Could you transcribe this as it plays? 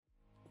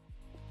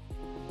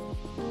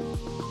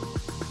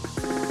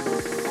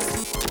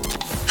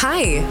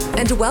Hi,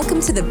 and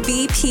welcome to the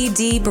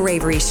BPD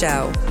Bravery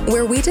Show,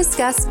 where we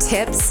discuss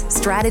tips,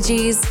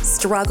 strategies,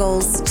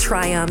 struggles,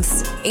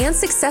 triumphs, and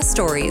success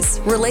stories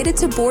related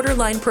to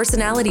borderline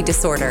personality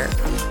disorder.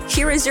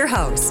 Here is your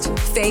host,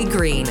 Faye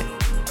Green.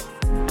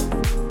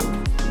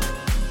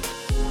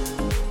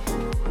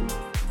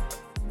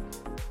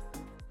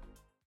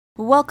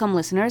 Welcome,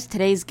 listeners.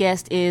 Today's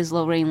guest is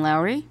Lorraine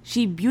Lowry.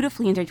 She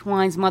beautifully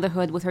intertwines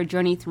motherhood with her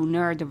journey through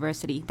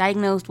neurodiversity.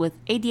 Diagnosed with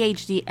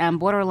ADHD and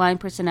borderline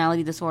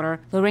personality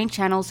disorder, Lorraine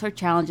channels her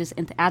challenges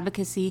into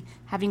advocacy,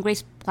 having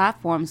graced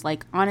platforms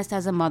like Honest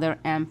as a Mother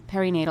and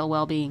Perinatal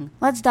Wellbeing.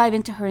 Let's dive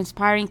into her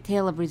inspiring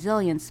tale of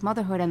resilience,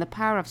 motherhood, and the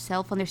power of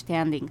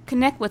self-understanding.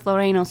 Connect with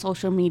Lorraine on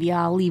social media.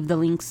 I'll leave the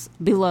links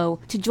below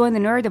to join the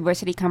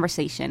neurodiversity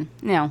conversation.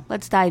 Now,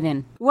 let's dive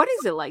in. What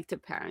is it like to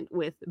parent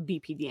with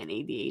BPD and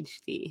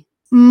ADHD?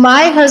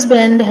 My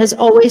husband has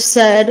always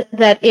said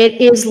that it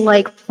is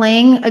like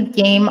playing a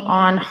game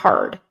on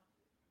hard.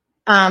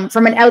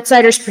 From an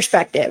outsider's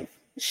perspective,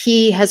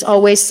 he has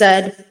always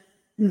said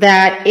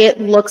that it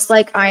looks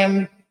like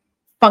I'm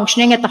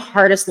functioning at the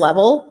hardest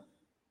level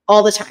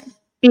all the time,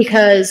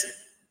 because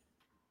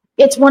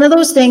it's one of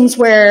those things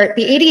where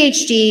the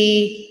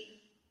ADHD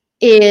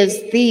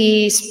is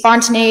the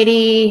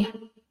spontaneity,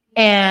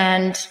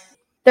 and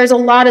there's a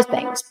lot of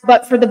things.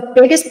 But for the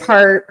biggest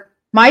part,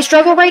 my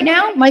struggle right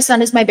now, my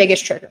son is my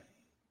biggest trigger.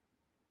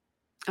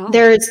 Oh.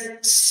 There's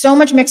so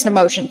much mixed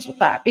emotions with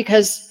that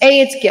because A,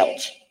 it's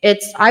guilt.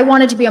 I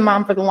wanted to be a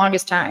mom for the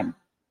longest time.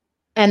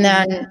 And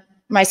then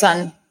my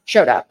son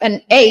showed up.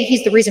 And A,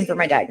 he's the reason for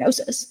my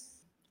diagnosis.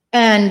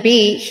 And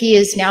B, he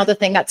is now the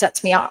thing that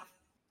sets me off.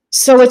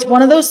 So it's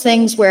one of those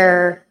things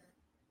where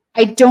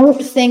I don't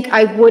think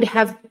I would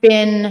have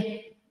been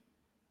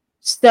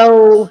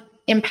so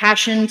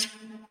impassioned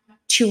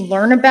to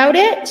learn about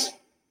it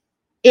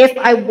if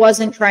I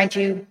wasn't trying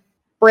to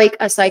break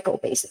a cycle,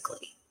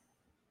 basically.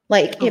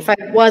 Like if I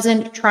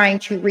wasn't trying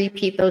to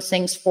repeat those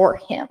things for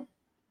him.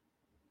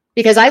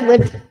 Because I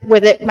lived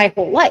with it my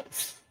whole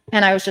life.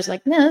 And I was just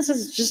like, no, this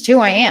is just who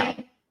I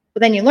am.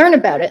 But then you learn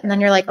about it and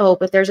then you're like, oh,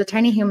 but there's a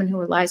tiny human who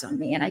relies on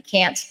me and I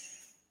can't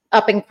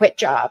up and quit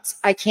jobs.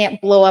 I can't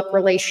blow up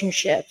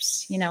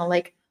relationships.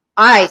 Like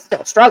I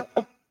still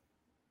struggle.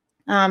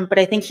 But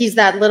I think he's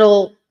that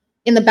little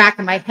in the back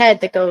of my head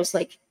that goes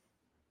like,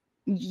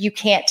 you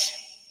can't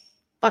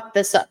fuck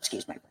this up,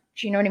 excuse my French.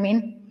 You know what I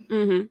mean?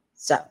 Mm-hmm.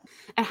 So.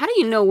 And how do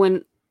you know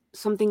when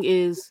something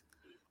is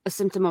a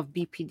symptom of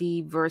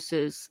BPD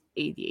versus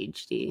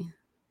ADHD?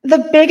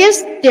 The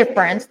biggest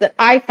difference that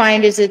I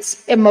find is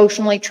it's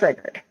emotionally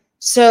triggered.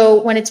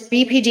 So when it's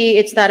BPD,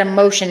 it's that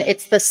emotion,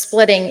 it's the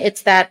splitting,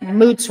 it's that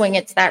mood swing,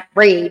 it's that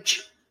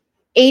rage.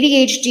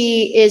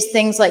 ADHD is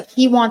things like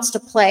he wants to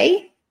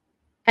play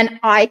and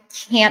I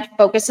can't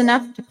focus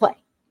enough to play.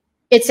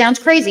 It sounds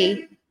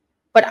crazy,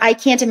 but I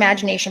can't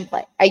imagination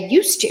play. I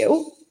used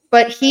to,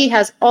 but he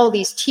has all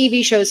these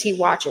TV shows he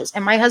watches.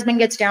 And my husband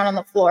gets down on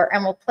the floor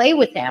and will play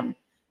with him.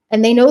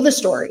 And they know the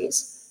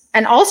stories.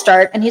 And I'll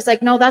start. And he's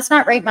like, no, that's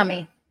not right,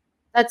 mommy.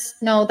 That's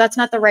not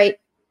the right.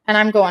 And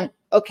I'm going,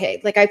 okay.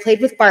 Like I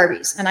played with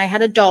Barbies and I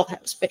had a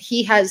dollhouse, but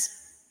he has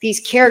these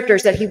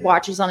characters that he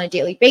watches on a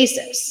daily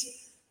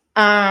basis.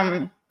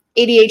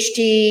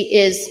 ADHD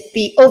is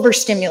the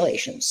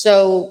overstimulation.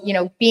 So,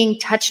 being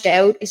touched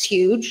out is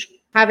huge.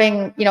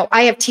 Having,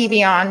 I have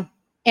TV on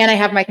and I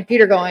have my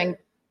computer going,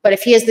 but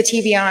if he has the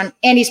TV on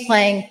and he's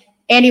playing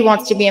and he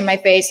wants to be in my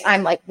face,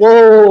 I'm like,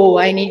 whoa,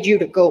 I need you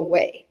to go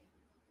away.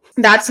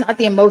 That's not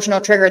the emotional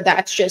trigger.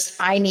 That's just,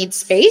 I need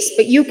space,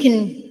 but you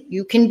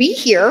can be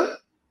here.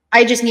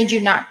 I just need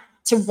you not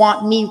to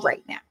want me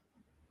right now.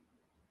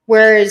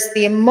 Whereas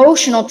the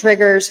emotional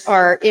triggers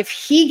are if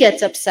he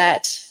gets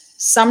upset,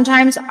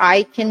 sometimes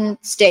I can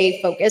stay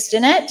focused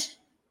in it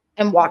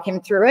and walk him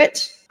through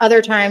it.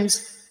 Other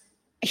times,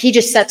 he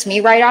just sets me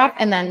right off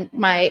and then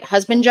my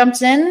husband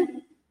jumps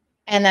in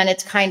and then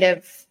it's kind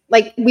of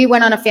like we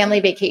went on a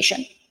family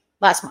vacation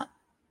last month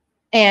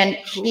and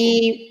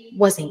he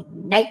was a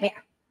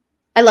nightmare.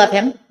 I love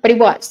him, but he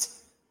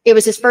was. It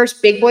was his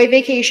first big boy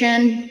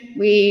vacation.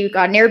 We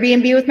got an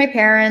Airbnb with my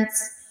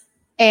parents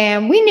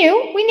and we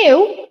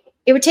knew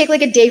it would take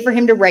like a day for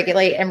him to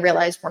regulate and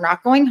realize we're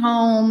not going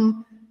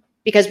home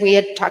because we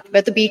had talked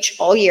about the beach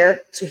all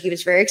year. So he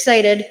was very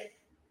excited.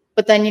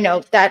 But then,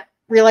 that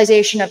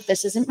realization of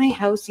this isn't my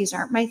house. These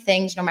aren't my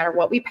things. No matter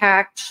what we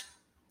packed,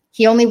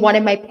 he only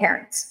wanted my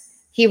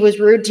parents. He was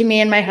rude to me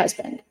and my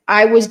husband.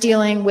 I was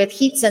dealing with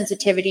heat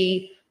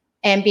sensitivity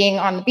and being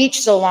on the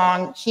beach so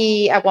long.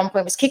 He at one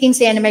point was kicking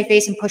sand in my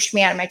face and pushed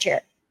me out of my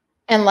chair.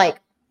 And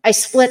I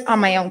split on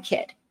my own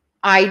kid.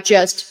 I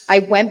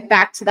went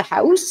back to the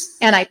house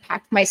and I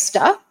packed my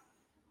stuff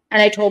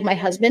and I told my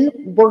husband,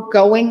 we're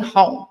going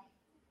home.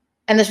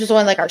 And this was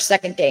only our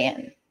second day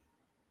in.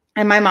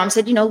 And my mom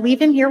said,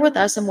 leave him here with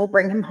us and we'll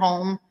bring him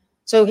home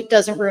so it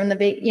doesn't ruin the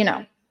baby,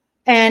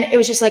 And it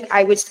was just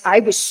I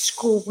was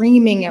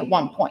screaming at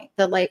one point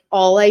that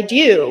all I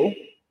do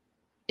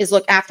is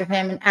look after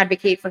him and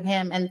advocate for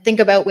him and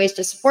think about ways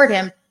to support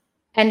him.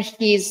 And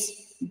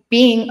he's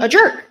being a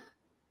jerk.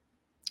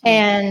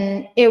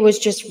 And it was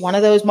just one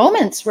of those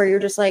moments where you're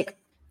just like,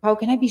 how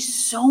can I be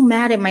so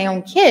mad at my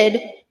own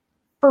kid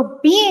for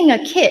being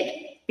a kid?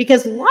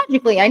 Because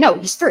logically, I know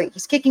he's 3.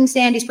 He's kicking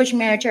sand. He's pushing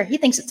me out of a chair. He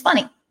thinks it's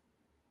funny.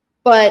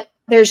 But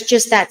there's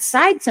just that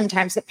side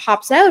sometimes that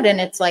pops out. And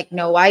it's like,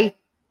 no, I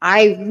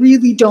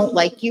really don't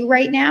like you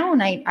right now.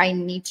 And I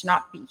need to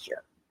not be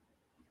here.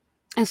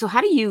 And so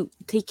how do you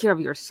take care of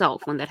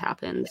yourself when that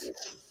happens?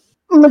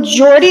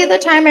 Majority of the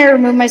time, I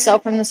remove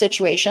myself from the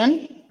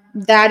situation.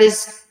 That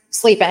is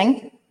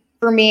sleeping.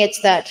 For me,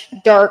 it's that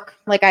dark,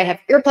 like I have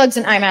earplugs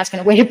and eye mask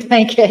and a weighted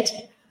blanket.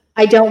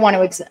 I don't want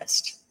to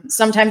exist.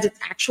 Sometimes it's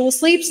actual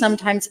sleep.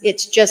 Sometimes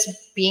it's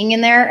just being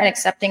in there and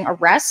accepting a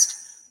rest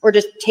or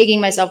just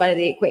taking myself out of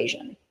the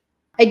equation.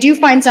 I do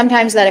find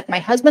sometimes that if my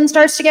husband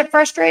starts to get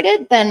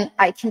frustrated, then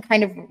I can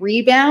kind of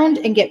rebound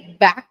and get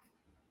back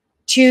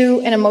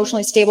to an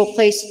emotionally stable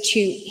place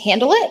to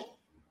handle it.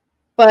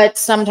 But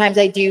sometimes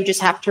I do just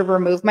have to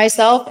remove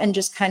myself and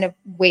just kind of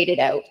wait it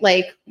out.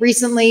 Like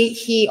recently,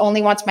 he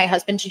only wants my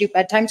husband to do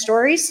bedtime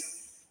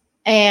stories.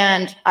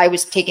 And I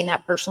was taking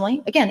that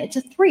personally. Again, it's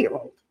a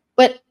 3-year-old.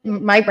 But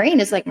my brain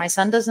is like, my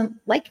son doesn't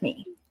like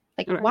me.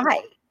 Like,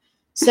 why?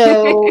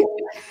 So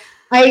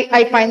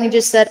I finally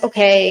just said,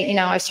 okay,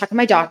 I was talking to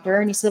my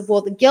doctor and he said,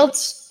 well, the guilt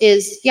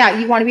is, yeah,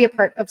 you want to be a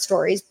part of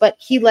stories, but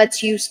he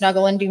lets you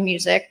snuggle and do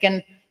music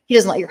and he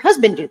doesn't let your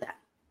husband do that.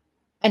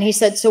 And he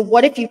said, so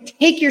what if you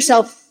take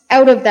yourself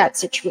out of that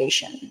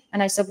situation?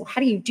 And I said, well,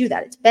 how do you do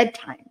that? It's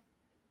bedtime.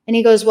 And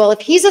he goes, well,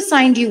 if he's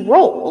assigned you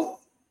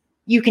role,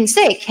 you can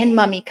say, can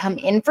mommy come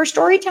in for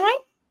story time?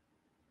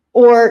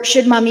 Or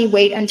should mommy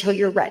wait until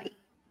you're ready?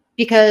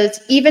 Because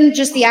even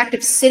just the act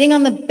of sitting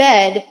on the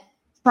bed,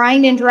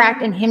 trying to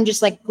interact and him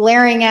just like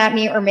glaring at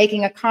me or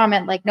making a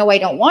comment like, no, I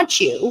don't want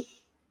you,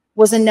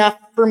 was enough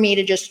for me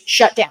to just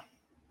shut down.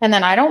 And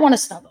then I don't want to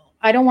snuggle.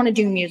 I don't want to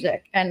do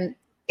music. And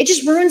it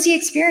just ruins the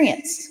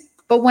experience.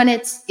 But when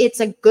it's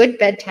a good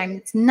bedtime,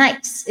 it's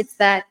nice. It's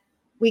that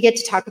we get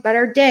to talk about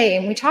our day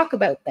and we talk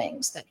about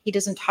things that he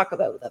doesn't talk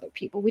about with other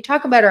people. We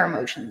talk about our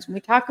emotions and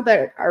we talk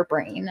about our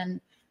brain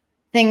and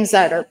things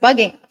that are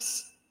bugging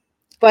us.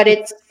 But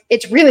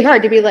it's really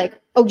hard to be like,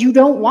 oh, you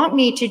don't want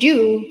me to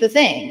do the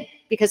thing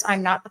because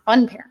I'm not the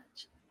fun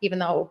parent, even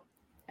though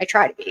I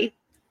try to be.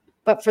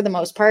 But for the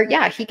most part,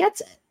 yeah, he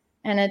gets it.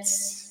 And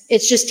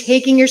it's just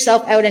taking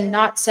yourself out and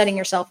not setting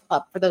yourself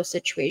up for those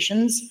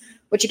situations,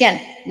 which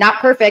again, not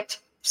perfect,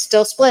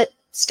 still split,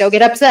 still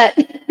get upset.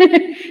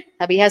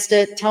 Hubby has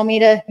to tell me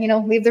to,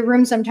 leave the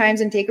room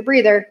sometimes and take a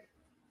breather.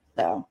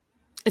 So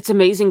it's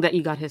amazing that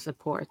you got his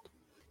support.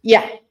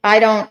 Yeah, I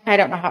don't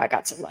know how I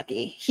got so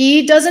lucky.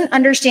 He doesn't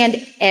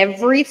understand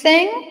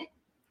everything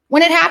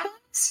when it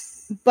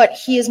happens, but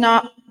he is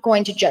not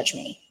going to judge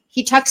me.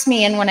 He tucks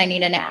me in when I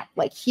need a nap.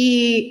 Like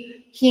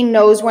he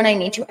knows when I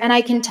need to, and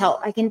I can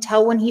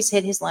tell when he's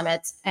hit his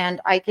limits, and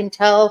I can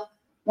tell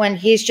when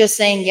he's just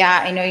saying,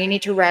 yeah, I know you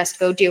need to rest,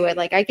 go do it.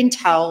 Like I can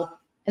tell,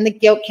 and the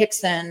guilt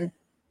kicks in,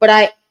 but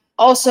I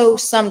also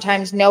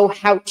sometimes know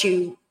how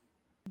to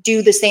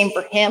do the same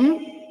for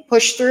him,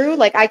 push through.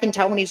 Like I can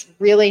tell when he's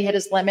really hit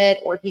his limit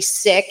or he's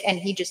sick and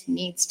he just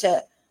needs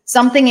to,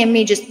 something in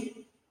me just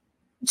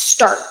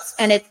starts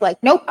and it's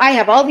like, nope, I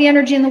have all the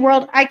energy in the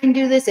world. I can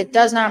do this. It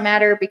does not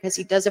matter because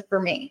he does it for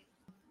me.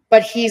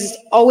 But he's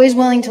always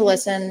willing to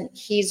listen.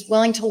 He's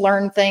willing to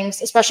learn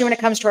things, especially when it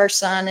comes to our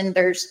son. And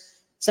there's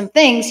some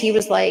things he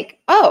was like,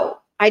 oh,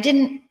 I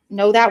didn't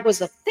know that was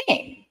a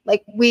thing.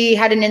 Like we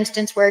had an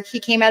instance where he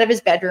came out of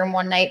his bedroom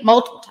one night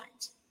multiple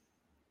times.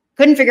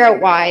 Couldn't figure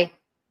out why.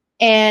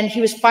 And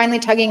he was finally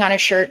tugging on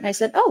his shirt. And I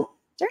said, oh,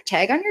 is there a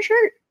tag on your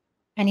shirt?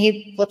 And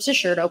he flips his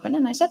shirt open.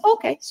 And I said,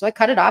 okay. So I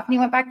cut it off and he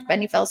went back to bed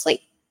and he fell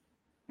asleep.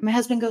 And my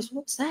husband goes,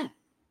 what's that?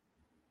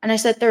 And I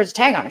said, there was a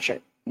tag on his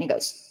shirt. And he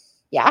goes,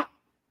 yeah.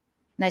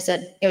 And I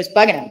said, it was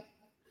bugging him.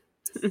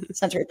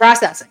 Sensory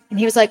processing. And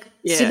he was like,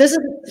 yeah. See,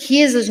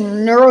 he is as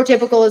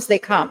neurotypical as they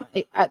come.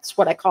 That's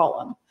what I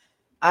call him.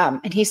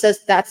 And he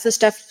says, that's the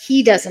stuff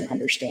he doesn't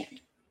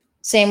understand.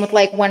 Same with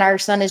like when our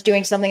son is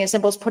doing something as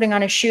simple as putting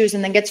on his shoes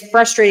and then gets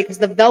frustrated because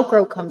the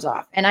Velcro comes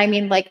off. And I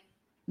mean like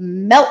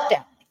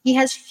meltdown. He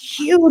has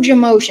huge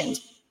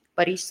emotions,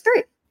 but he's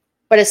 3.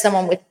 But as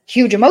someone with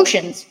huge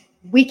emotions,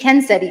 we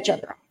can set each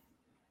other off.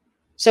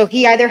 So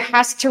he either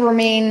has to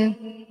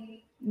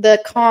remain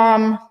the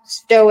calm,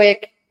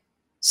 stoic,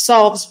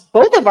 solves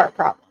both of our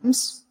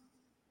problems,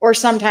 or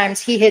sometimes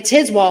he hits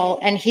his wall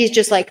and he's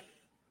just like,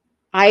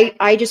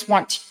 I just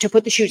want to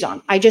put the shoes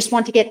on. I just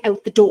want to get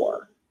out the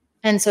door.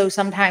 And so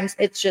sometimes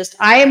it's just,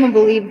 I am a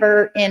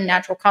believer in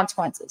natural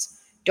consequences.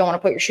 Don't want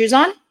to put your shoes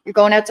on. You're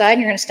going outside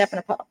and you're going to step in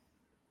a puddle.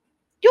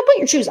 You'll put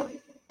your shoes on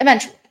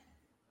eventually.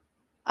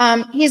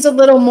 He's a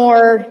little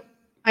more,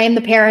 I am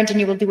the parent and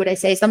you will do what I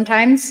say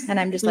sometimes. And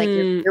I'm just like,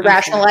 you're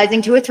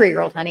rationalizing to a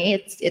 3-year-old, honey.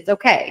 It's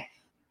okay.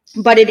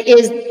 But it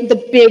is,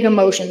 the big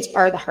emotions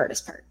are the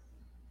hardest part.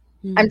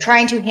 I'm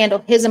trying to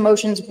handle his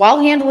emotions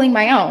while handling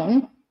my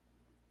own.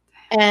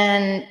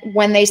 And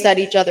when they set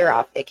each other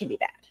off, it can be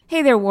bad.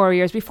 Hey there,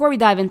 warriors. Before we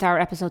dive into our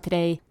episode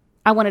today,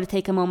 I wanted to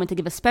take a moment to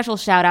give a special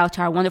shout out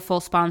to our wonderful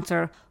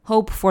sponsor,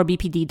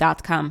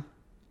 hopeforbpd.com.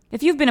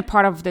 If you've been a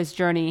part of this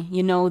journey,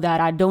 you know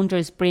that I don't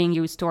just bring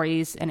you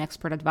stories and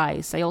expert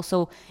advice. I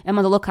also am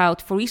on the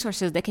lookout for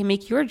resources that can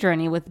make your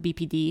journey with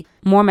BPD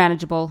more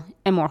manageable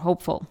and more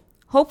hopeful.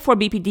 Hope for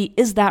BPD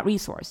is that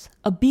resource,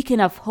 a beacon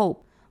of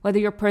hope. Whether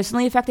you're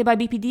personally affected by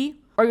BPD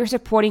or you're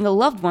supporting a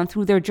loved one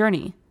through their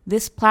journey,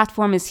 this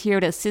platform is here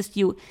to assist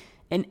you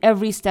in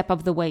every step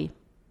of the way.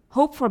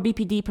 Hope for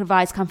BPD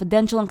provides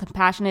confidential and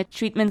compassionate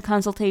treatment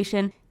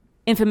consultation,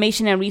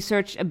 information and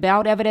research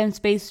about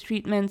evidence-based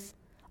treatments,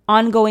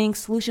 ongoing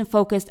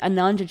solution-focused and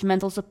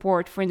non-judgmental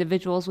support for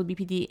individuals with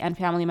BPD and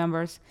family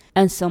members,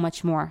 and so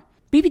much more.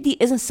 BPD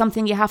isn't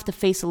something you have to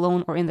face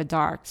alone or in the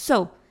dark.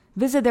 So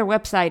visit their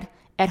website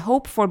at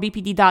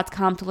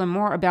hopeforbpd.com to learn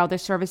more about their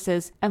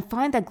services and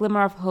find that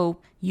glimmer of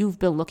hope you've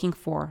been looking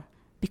for.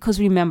 Because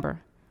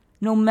remember,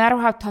 no matter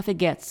how tough it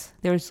gets,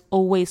 there's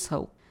always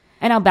hope.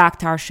 And now back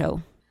to our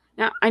show.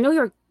 Now, I know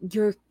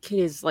your kid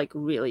is like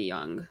really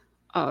young.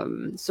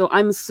 So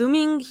I'm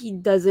assuming he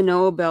doesn't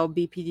know about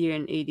BPD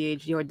and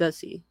ADHD, or does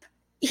he?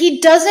 He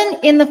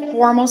doesn't in the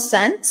formal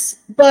sense,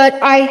 but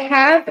I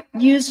have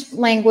used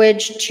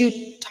language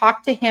to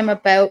talk to him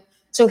about,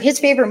 so his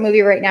favorite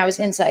movie right now is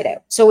Inside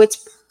Out. So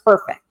it's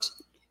perfect.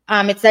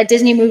 It's that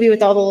Disney movie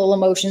with all the little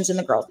emotions in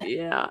the girl thing.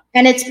 Yeah.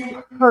 And it's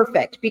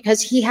perfect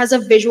because he has a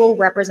visual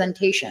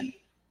representation.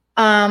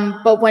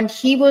 But when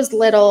he was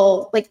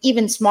little, like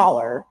even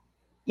smaller,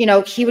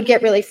 he would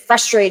get really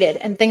frustrated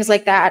and things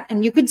like that.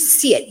 And you could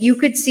see it. You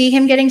could see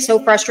him getting so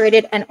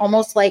frustrated and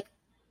almost like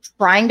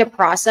trying to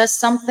process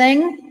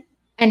something.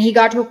 And he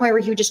got to a point where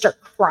he would just start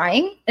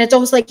crying. And it's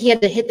almost like he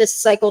had to hit this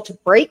cycle to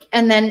break.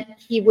 And then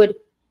he would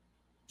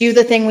do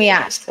the thing we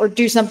asked or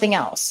do something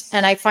else.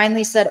 And I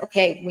finally said,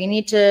 okay, we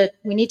need to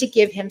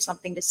give him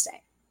something to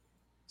say.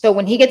 So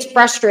when he gets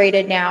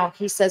frustrated now,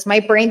 he says, my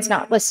brain's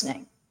not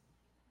listening.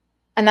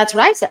 And that's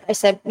what I said. I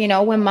said,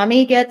 when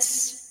mommy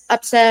gets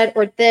upset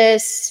or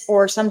this,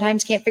 or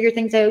sometimes can't figure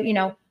things out,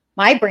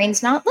 my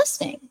brain's not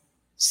listening.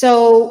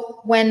 So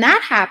when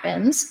that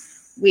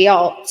happens, we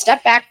all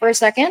step back for a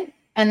second.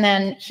 And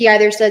then he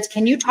either says,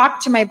 can you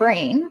talk to my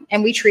brain?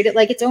 And we treat it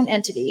like its own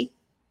entity.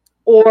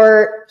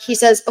 Or he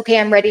says, okay,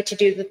 I'm ready to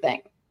do the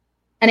thing.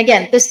 And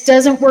again, this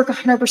doesn't work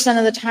 100%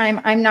 of the time.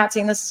 I'm not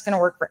saying this is going to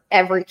work for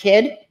every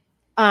kid.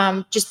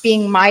 Just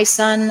being my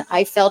son,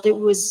 I felt it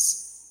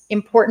was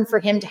important for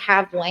him to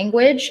have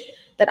language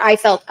that I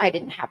felt I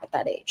didn't have at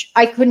that age.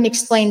 I couldn't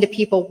explain to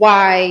people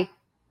why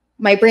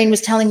my brain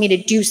was telling me to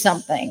do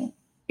something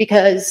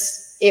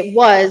because it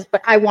was,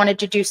 but I wanted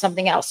to do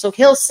something else. So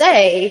he'll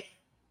say,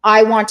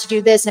 I want to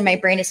do this and my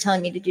brain is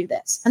telling me to do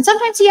this. And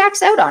sometimes he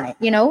acts out on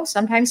it,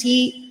 Sometimes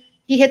he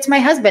hits my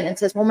husband and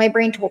says, well, my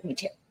brain told me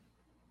to.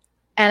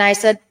 And I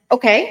said,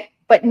 okay,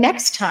 but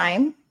next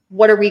time,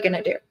 what are we going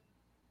to do?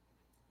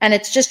 And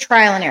it's just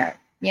trial and error.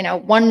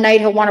 One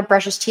night he'll want to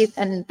brush his teeth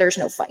and there's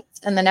no fight.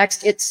 And the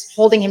next it's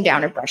holding him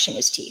down and brushing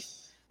his teeth.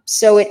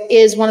 So it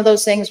is one of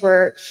those things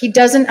where he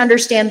doesn't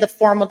understand the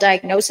formal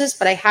diagnosis,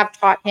 but I have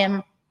taught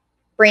him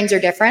brains are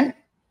different.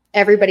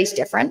 Everybody's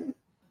different.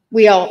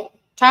 We all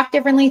talk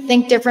differently,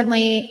 think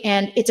differently,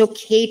 and it's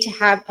okay to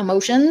have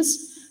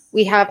emotions.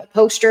 We have a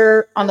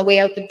poster on the way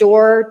out the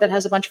door that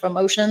has a bunch of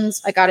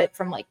emotions. I got it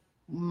from like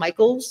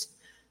Michael's.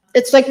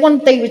 It's like one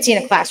thing you would see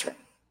in a classroom.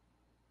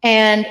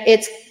 And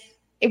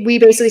we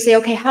basically say,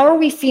 okay, how are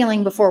we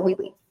feeling before we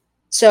leave?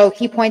 So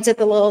he points at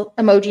the little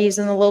emojis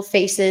and the little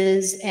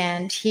faces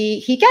and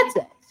he gets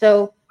it.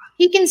 So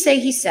he can say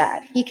he's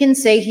sad. He can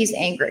say he's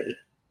angry.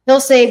 He'll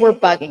say we're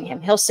bugging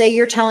him. He'll say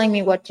you're telling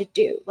me what to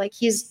do. Like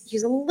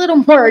he's a little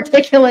more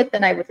articulate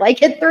than I would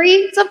like at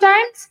 3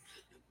 sometimes.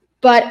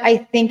 But I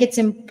think it's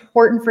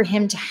important for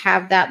him to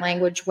have that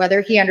language,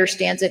 whether he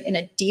understands it in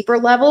a deeper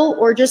level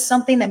or just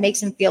something that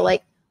makes him feel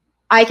like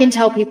I can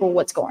tell people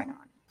what's going on.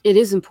 It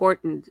is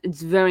important.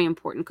 It's very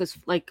important because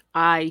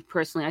I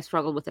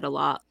struggled with it a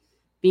lot.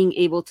 Being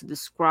able to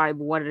describe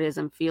what it is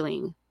I'm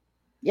feeling.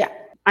 Yeah.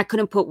 I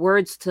couldn't put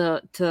words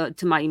to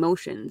my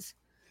emotions.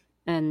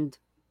 And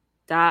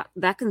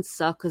that can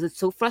suck because it's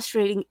so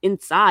frustrating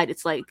inside.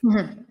 It's like,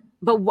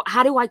 but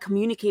how do I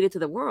communicate it to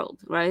the world,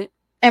 right?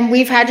 And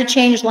we've had to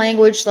change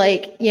language.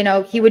 Like,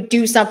 he would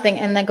do something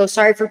and then go,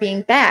 sorry for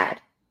being bad.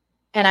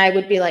 And I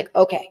would be like,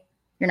 okay,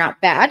 you're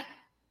not bad.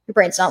 Your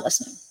brain's not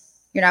listening.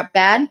 You're not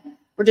bad.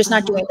 We're just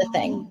not doing the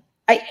thing.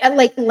 I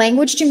like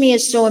language to me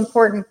is so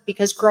important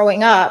because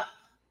growing up,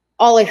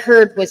 all I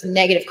heard was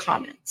negative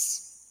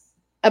comments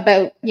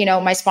about,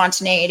 my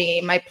spontaneity,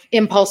 my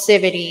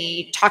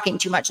impulsivity, talking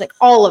too much, like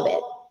all of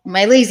it,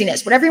 my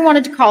laziness, whatever you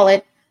wanted to call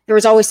it, there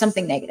was always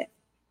something negative.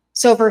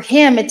 So for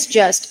him, it's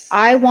just,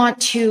 I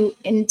want to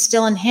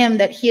instill in him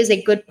that he is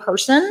a good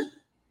person,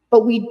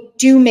 but we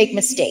do make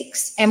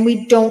mistakes and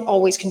we don't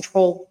always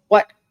control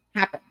what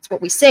happens,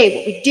 what we say,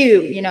 what we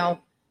do,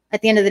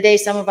 at the end of the day,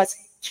 some of us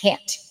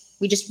can't.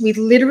 We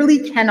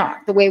literally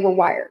cannot the way we're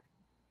wired.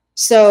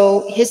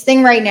 So his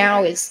thing right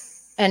now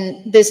is,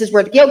 and this is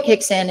where the guilt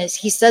kicks in, is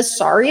he says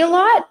sorry a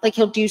lot. Like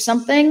he'll do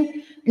something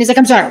and he's like,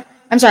 I'm sorry.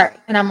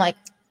 And I'm like,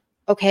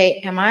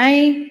 okay, am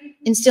I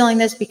instilling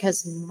this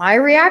because my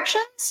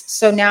reactions?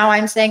 So now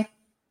I'm saying,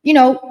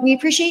 we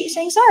appreciate you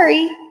saying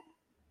sorry,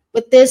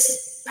 but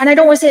this, and I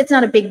don't want to say it's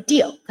not a big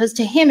deal, because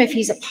to him, if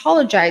he's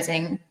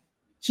apologizing,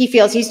 he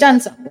feels he's done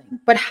something.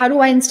 But how do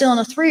I instill in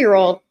a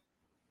 3-year-old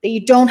that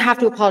you don't have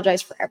to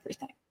apologize for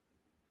everything?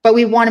 But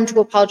we want him to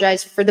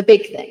apologize for the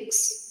big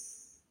things.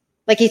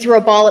 Like he threw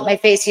a ball at my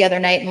face the other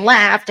night and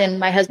laughed, and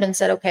my husband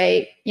said,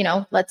 okay,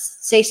 let's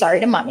say sorry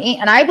to mommy.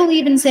 And I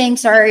believe in saying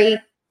sorry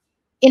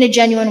in a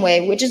genuine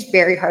way, which is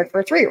very hard for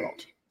a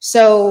 3-year-old.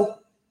 So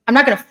I'm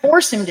not going to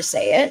force him to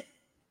say it,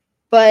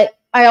 but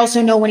I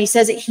also know when he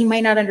says it, he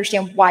might not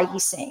understand why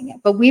he's saying it.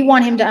 But we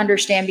want him to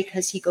understand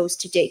because he goes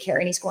to daycare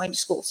and he's going to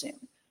school soon.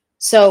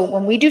 So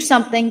when we do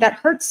something that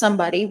hurts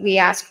somebody, we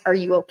ask, are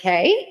you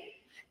okay?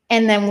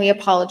 And then we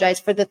apologize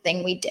for the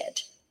thing we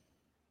did.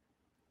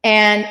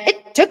 And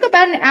it took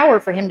about an hour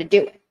for him to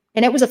do it.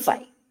 And it was a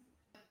fight.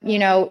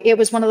 It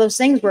was one of those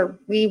things where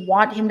we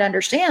want him to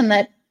understand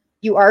that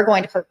you are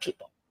going to hurt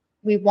people.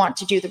 We want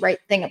to do the right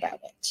thing about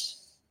it.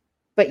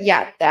 But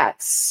yeah,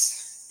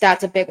 that's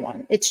a big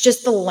one. It's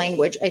just the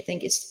language, I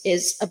think,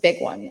 is a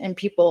big one. And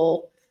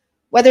people,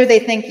 whether they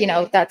think,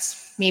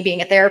 that's me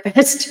being a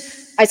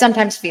therapist, I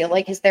sometimes feel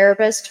like his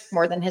therapist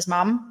more than his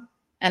mom.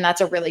 And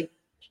that's a really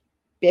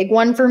big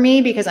one for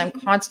me because I'm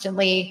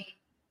constantly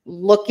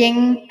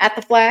looking at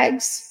the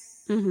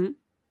flags. Mm-hmm.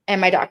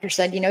 And my doctor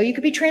said, you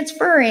could be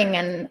transferring.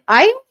 And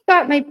I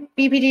got my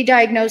BPD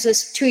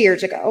diagnosis 2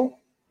 years ago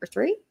or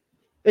 3. It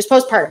was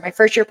postpartum, my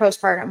first year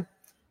postpartum,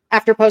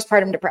 after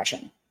postpartum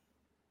depression.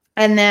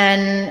 And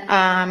then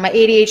my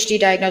ADHD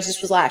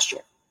diagnosis was last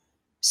year.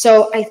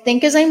 So I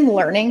think as I'm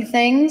learning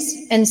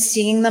things and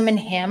seeing them in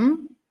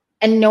him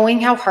and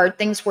knowing how hard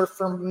things were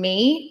for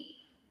me,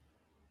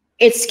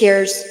 it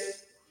scares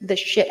the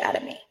shit out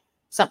of me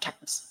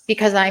sometimes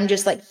because I'm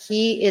just like,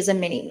 he is a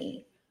mini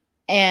me.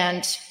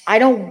 And I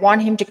don't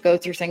want him to go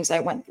through things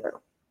I went through.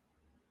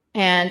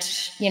 And,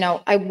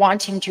 I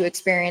want him to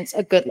experience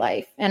a good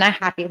life and a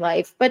happy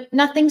life, but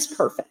nothing's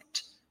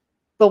perfect.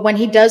 But when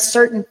he does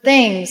certain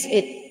things,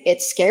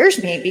 it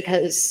scares me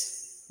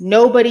because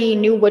nobody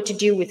knew what to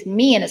do with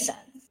me in a sense.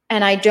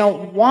 And I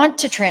don't want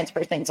to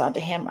transfer things onto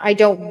him. I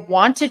don't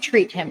want to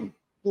treat him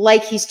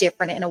like he's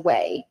different in a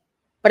way.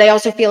 But I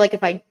also feel like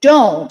if I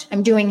don't,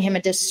 I'm doing him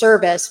a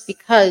disservice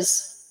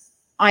because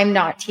I'm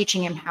not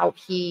teaching him who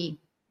he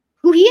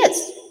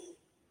is,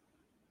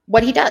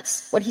 what he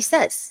does, what he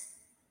says.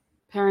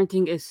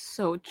 Parenting is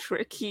so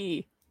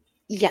tricky.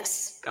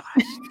 Yes. Gosh.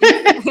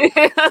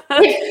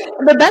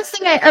 The best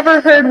thing I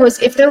ever heard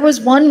was if there was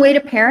one way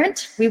to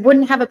parent, we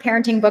wouldn't have a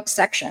parenting book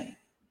section.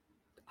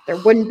 There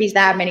wouldn't be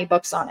that many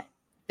books on it.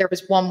 There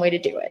was one way to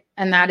do it.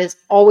 And that is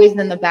always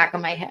in the back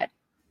of my head.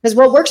 Because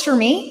what works for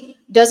me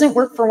doesn't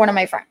work for one of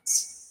my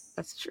friends.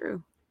 That's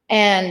true.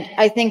 And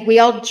I think we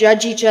all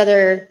judge each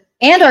other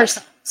and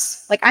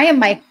ourselves. Like I am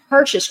my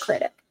harshest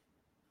critic.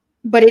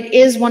 But it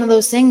is one of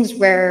those things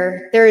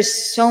where there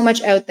is so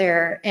much out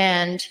there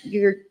and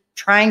you're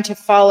trying to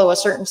follow a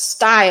certain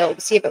style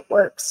to see if it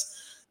works.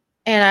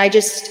 And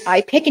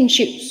I pick and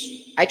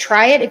choose. I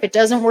try it. If it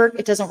doesn't work,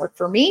 it doesn't work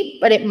for me,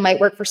 but it might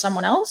work for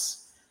someone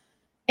else.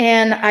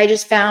 And I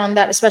just found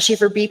that, especially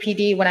for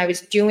BPD, when I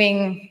was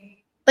doing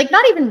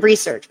not even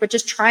research, but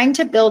just trying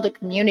to build a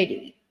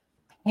community,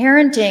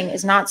 parenting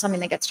is not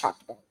something that gets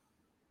talked about.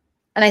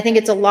 And I think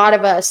it's a lot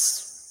of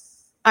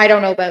us, I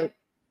don't know about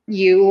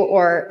you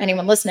or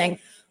anyone listening,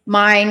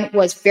 mine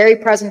was very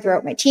present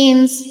throughout my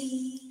teens.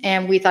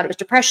 And we thought it was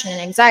depression and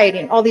anxiety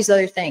and all these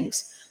other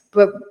things.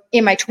 But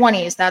in my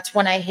 20s, that's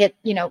when I hit,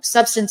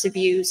 substance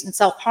abuse and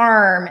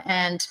self-harm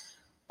and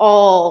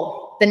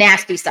all the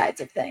nasty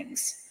sides of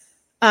things.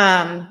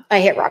 I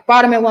hit rock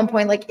bottom at one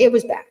point, it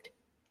was bad.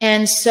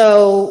 And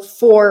so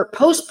for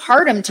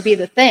postpartum to be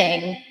the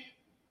thing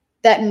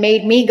that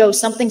made me go,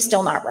 something's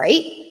still not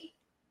right.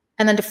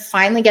 And then to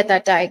finally get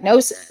that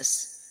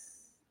diagnosis,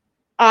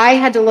 I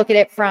had to look at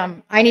it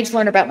from, I need to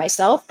learn about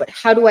myself, but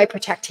how do I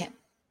protect him?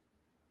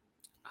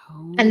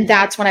 Oh. And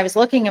that's when I was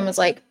looking and was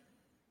like,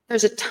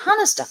 there's a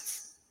ton of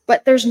stuff,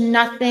 but there's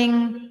not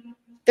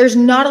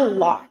a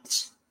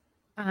lot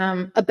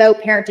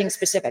about parenting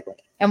specifically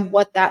and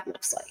what that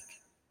looks like.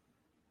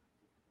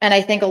 And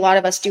I think a lot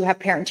of us do have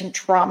parenting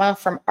trauma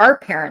from our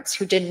parents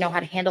who didn't know how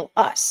to handle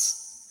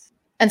us.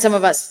 And some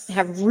of us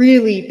have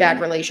really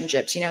bad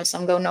relationships,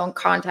 some go no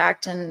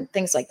contact and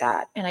things like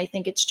that. And I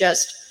think it's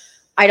just,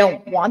 I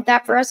don't want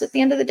that for us at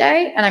the end of the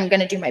day. And I'm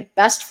going to do my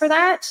best for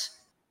that,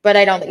 but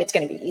I don't think it's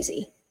going to be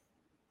easy.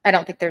 I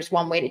don't think there's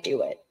one way to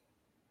do it.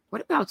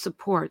 What about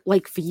support?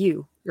 Like for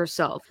you,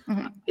 yourself,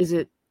 Mm-hmm. Is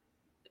it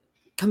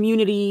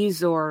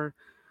communities or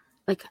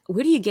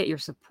where do you get your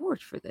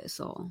support for this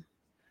all?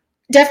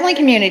 Definitely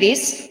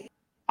communities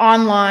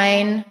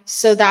online.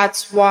 So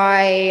that's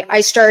why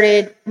I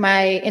started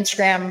my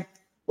Instagram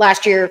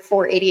last year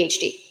for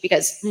ADHD,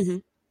 because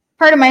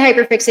part of my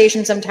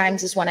hyperfixation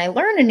sometimes is when I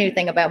learn a new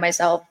thing about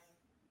myself,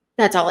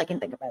 that's all I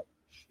can think about.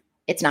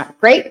 It's not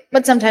great,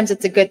 but sometimes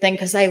it's a good thing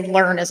because I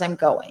learn as I'm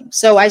going.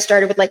 So I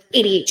started with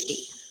ADHD.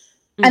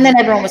 And then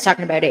everyone was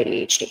talking about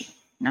ADHD.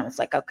 And I was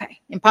like, okay,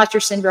 imposter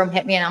syndrome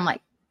hit me. And I'm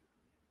like,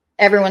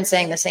 everyone's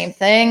saying the same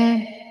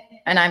thing.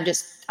 And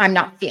I'm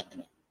not feeling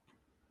it.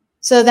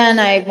 So then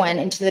I went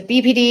into the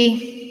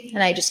BPD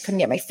and I just couldn't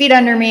get my feet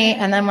under me.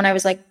 And then when I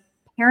was like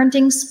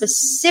parenting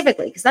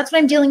specifically, because that's what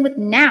I'm dealing with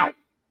now.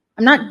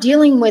 I'm not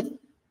dealing with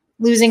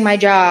losing my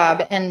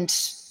job and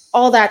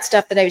all that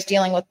stuff that I was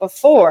dealing with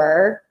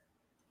before.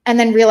 And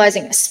then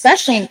realizing,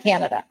 especially in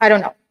Canada, I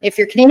don't know, if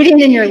you're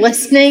Canadian and you're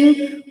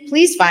listening,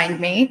 please find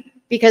me,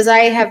 because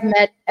I have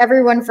met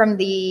everyone from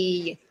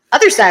the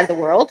other side of the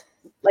world,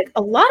 like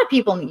a lot of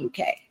people in the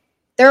UK.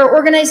 There are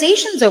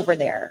organizations over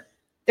there.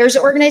 There's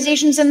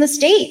organizations in the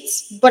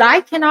States, but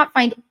I cannot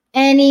find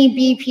any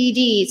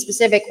BPD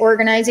specific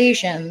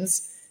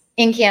organizations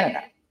in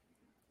Canada.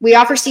 We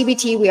offer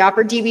CBT, we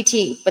offer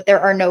DBT, but there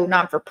are no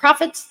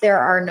non-for-profits, there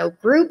are no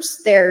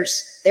groups,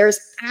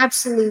 there's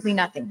absolutely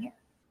nothing here.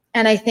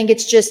 And I think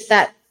it's just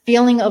that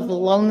feeling of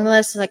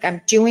loneliness, like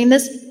I'm doing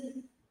this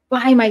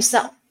by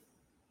myself.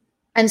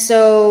 And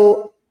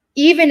so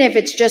even if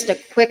it's just a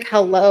quick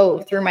hello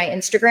through my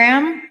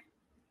Instagram,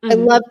 I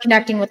love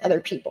connecting with other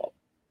people,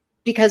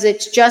 because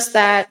it's just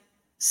that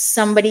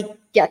somebody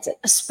gets it,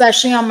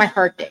 especially on my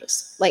hard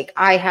days. Like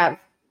I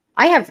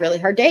have really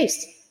hard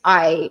days.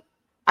 I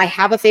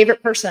have a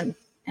favorite person,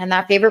 and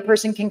that favorite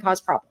person can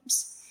cause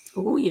problems.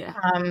 Oh yeah.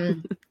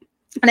 And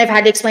I've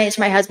had to explain it to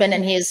my husband,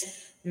 and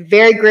he's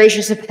very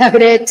gracious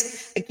about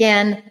it.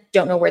 Again,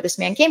 don't know where this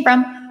man came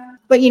from,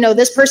 but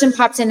this person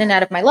pops in and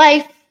out of my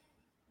life,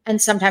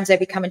 and sometimes I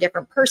become a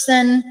different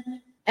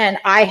person, and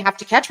I have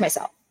to catch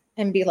myself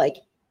and be like,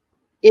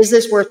 is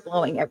this worth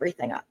blowing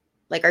everything up?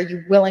 Like, are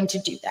you willing to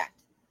do that?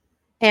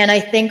 And I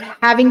think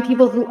having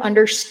people who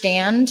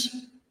understand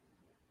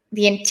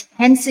the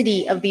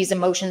intensity of these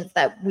emotions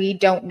that we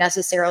don't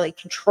necessarily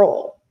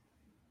control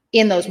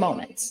in those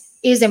moments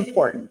is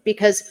important,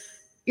 because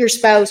your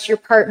spouse, your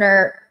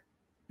partner,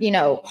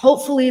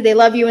 hopefully they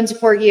love you and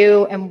support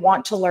you and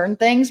want to learn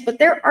things, but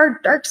there are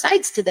dark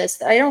sides to this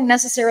that I don't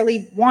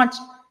necessarily want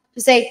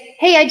to say,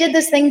 hey, I did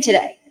this thing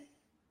today.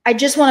 I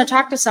just want to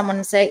talk to someone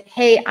and say,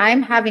 hey,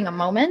 I'm having a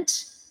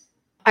moment.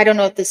 I don't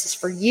know if this is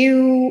for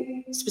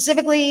you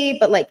specifically,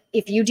 but like,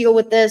 if you deal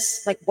with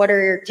this, like, what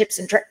are your tips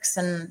and tricks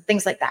and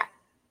things like that?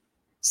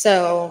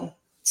 So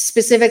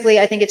specifically,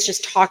 I think it's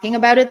just talking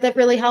about it that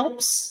really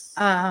helps.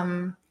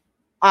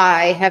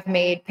 I have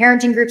made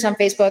parenting groups on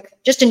Facebook,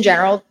 just in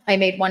general. I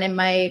made one in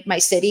my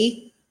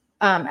city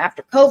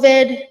after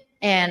COVID,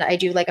 and I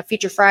do like a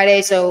feature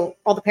Friday. So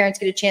all the parents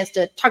get a chance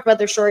to talk about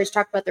their stories,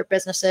 talk about their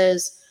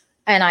businesses.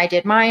 And I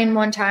did mine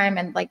one time,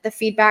 and like the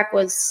feedback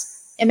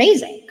was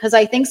amazing, because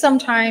I think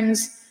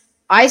sometimes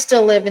I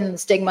still live in the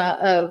stigma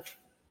of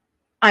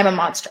I'm a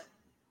monster.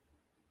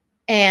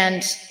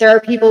 And there are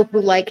people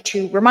who like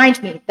to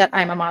remind me that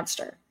I'm a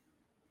monster.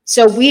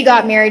 So we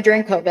got married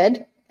during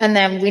COVID, and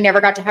then we never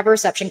got to have a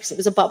reception because it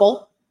was a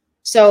bubble.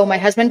 So my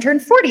husband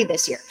turned 40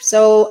 this year.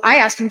 So I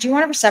asked him, do you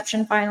want a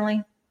reception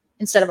finally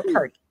instead of a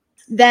party?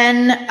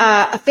 Then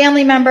a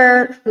family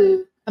member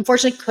who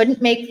unfortunately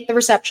couldn't make the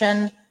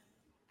reception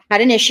had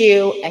an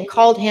issue and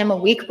called him a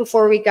week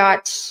before we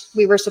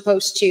were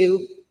supposed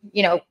to,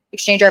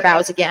 exchange our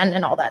vows again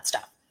and all that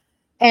stuff.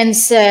 And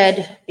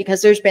said,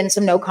 because there's been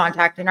some no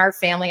contact in our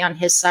family on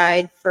his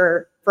side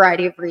for a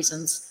variety of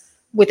reasons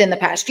within the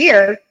past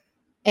year.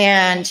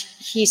 And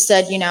he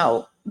said,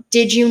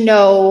 did you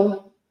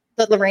know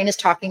that Lorraine is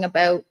talking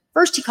about,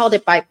 first he called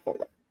it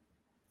bipolar.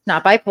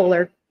 Not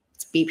bipolar,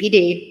 it's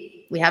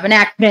BPD. We have an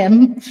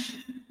acronym.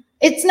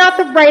 It's not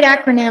the right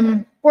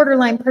acronym.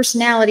 Borderline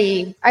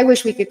personality. I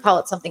wish we could call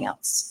it something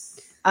else.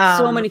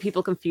 So many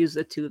people confuse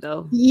the two,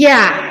 though.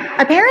 Yeah.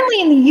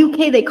 Apparently in the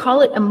UK, they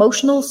call it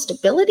emotional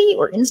stability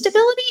or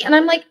instability. And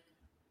I'm like,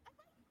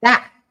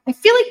 I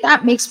feel like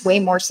that makes way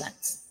more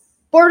sense.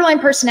 Borderline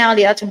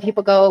personality, that's when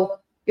people go,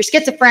 you're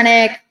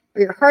schizophrenic,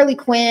 or you're Harley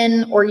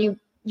Quinn, or you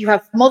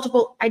have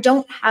multiple. I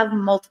don't have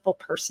multiple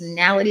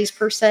personalities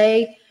per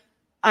se.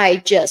 I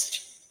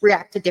just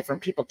react to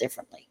different people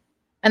differently.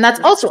 And that's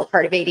also a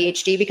part of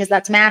ADHD, because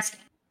that's masking.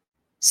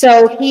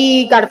 So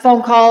he got a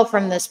phone call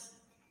from this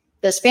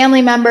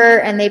family member,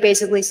 and they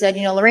basically said,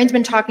 Lorraine's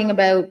been talking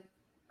about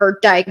her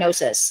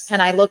diagnosis,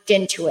 and I looked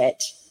into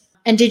it.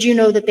 And did you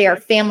know that they are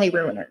family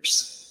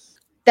ruiners?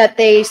 That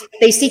they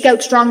seek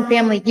out strong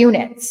family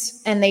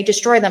units and they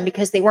destroy them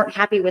because they weren't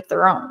happy with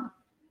their own.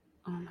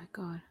 Oh my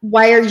God.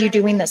 Why are you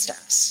doing this to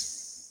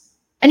us?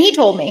 And he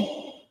told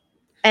me.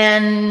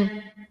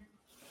 And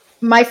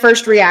my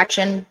first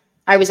reaction,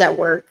 I was at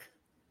work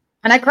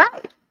and I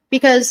cried,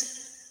 because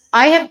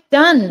I have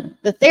done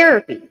the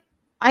therapy.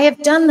 I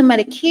have done the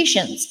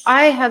medications.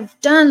 I have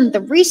done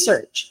the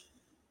research.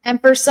 And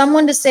for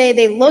someone to say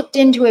they looked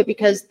into it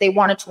because they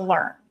wanted to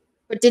learn,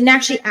 but didn't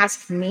actually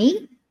ask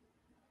me,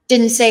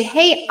 didn't say,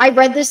 hey, I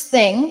read this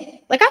thing.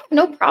 Like, I have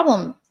no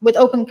problem with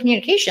open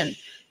communication.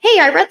 Hey,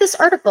 I read this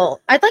article.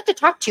 I'd like to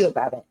talk to you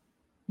about it.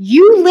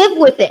 You live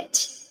with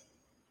it.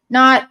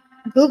 Not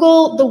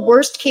Google the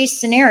worst case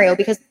scenario,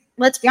 because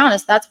let's be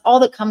honest, that's all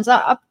that comes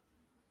up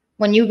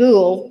when you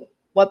Google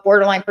what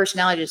borderline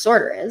personality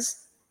disorder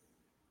is,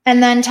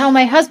 and then tell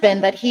my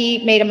husband that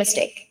he made a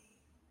mistake.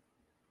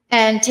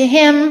 And to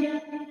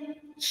him,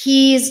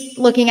 he's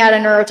looking at a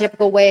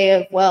neurotypical way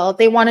of, well,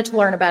 they wanted to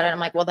learn about it. I'm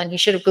like, well, then he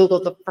should have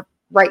Googled the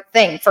right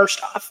thing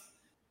first off.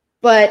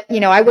 But,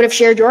 I would have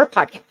shared your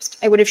podcast.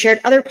 I would have shared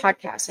other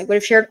podcasts. I would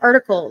have shared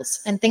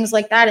articles and things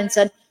like that and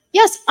said,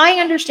 yes, I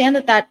understand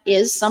that that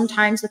is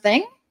sometimes a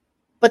thing,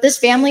 but this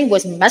family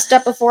was messed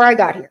up before I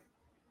got here.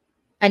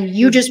 And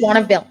you just want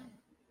a villain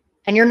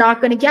and you're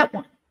not going to get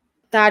one.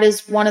 That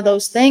is one of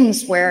those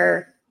things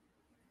where,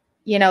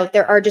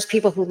 there are just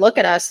people who look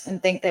at us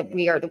and think that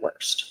we are the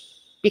worst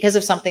because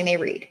of something they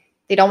read.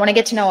 They don't want to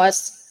get to know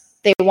us.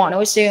 They want to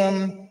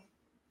assume,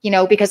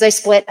 because I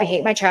split, I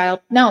hate my child.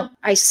 No,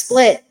 I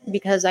split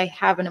because I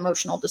have an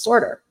emotional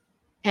disorder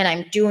and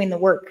I'm doing the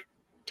work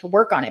to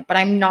work on it, but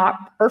I'm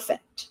not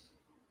perfect.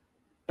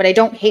 But I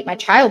don't hate my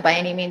child by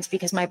any means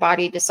because my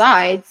body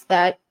decides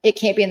that it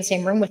can't be in the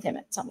same room with him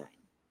at some point.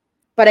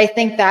 But I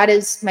think that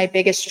is my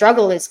biggest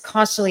struggle, is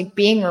constantly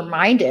being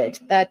reminded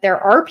that there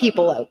are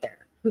people out there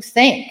who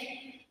think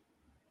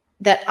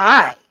that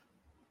I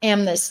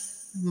am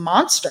this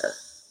monster,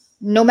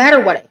 no matter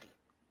what I do.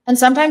 And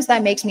sometimes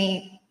that makes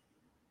me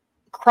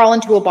crawl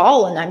into a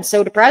ball and I'm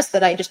so depressed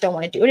that I just don't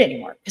want to do it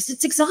anymore because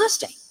it's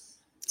exhausting.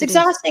 It's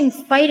exhausting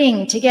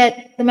fighting to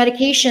get the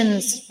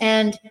medications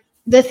and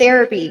the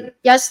therapy.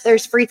 Yes,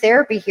 there's free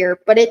therapy here,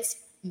 but it's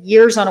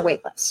years on a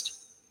wait list.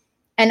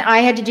 And I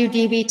had to do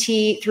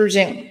DBT through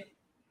Zoom.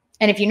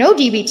 And if you know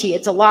DBT,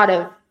 it's a lot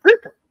of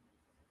group.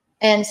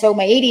 And so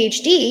my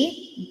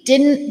ADHD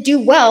didn't do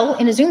well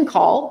in a Zoom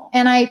call.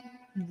 And I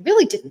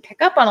really didn't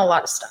pick up on a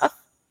lot of stuff.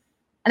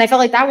 And I felt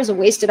like that was a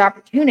wasted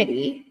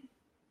opportunity.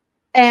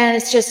 And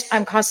it's just,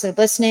 I'm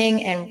constantly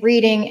listening and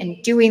reading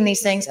and doing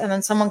these things. And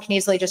then someone can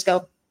easily just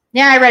go,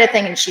 yeah, I read a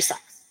thing and she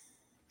sucks.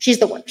 She's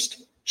the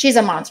worst. She's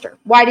a monster.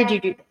 Why did you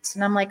do this?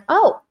 And I'm like,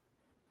 oh,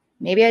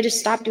 maybe I just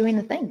stopped doing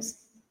the things.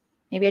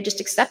 Maybe I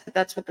just accept that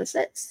that's what this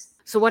is.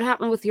 So what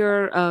happened with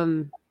your,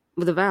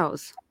 with the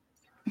vows?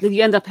 Did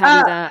you end up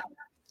having that?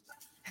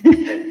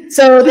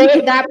 So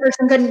that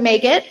person couldn't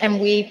make it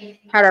and we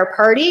had our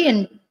party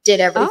and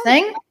did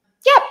everything. Oh.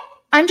 Yep.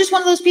 I'm just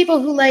one of those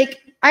people who, like,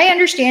 I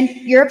understand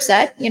you're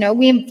upset.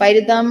 We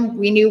invited them.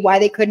 We knew why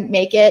they couldn't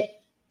make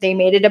it. They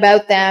made it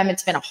about them.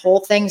 It's been a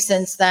whole thing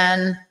since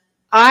then.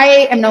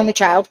 I am an only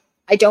child.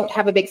 I don't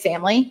have a big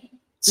family.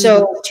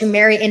 So to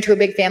marry into a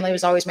big family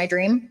was always my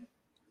dream.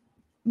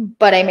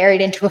 But I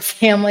married into a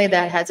family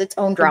that has its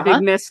own drama. A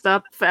big messed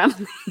up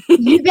family.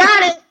 You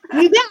got it.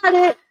 You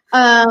got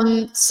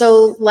it.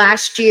 So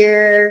last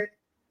year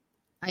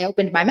I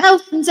opened my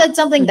mouth and said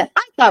something that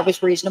I thought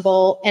was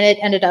reasonable, and it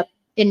ended up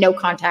in no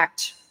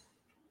contact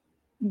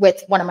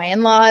with one of my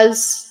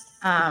in-laws.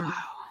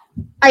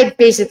 I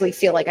basically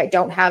feel like I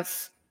don't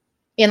have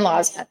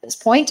in-laws at this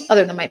point,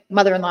 other than my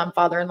mother-in-law and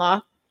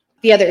father-in-law.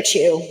 The other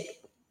two,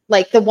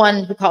 like the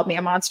one who called me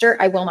a monster,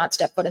 I will not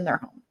step foot in their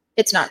home.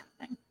 It's not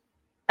a thing.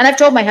 And I've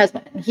told my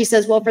husband, and he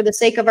says, well, for the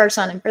sake of our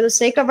son and for the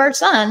sake of our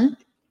son,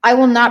 I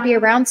will not be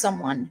around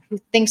someone who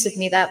thinks of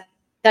me that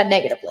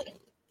negatively.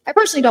 I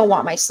personally don't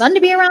want my son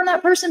to be around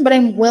that person, but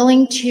I'm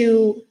willing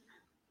to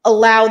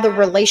allow the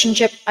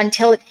relationship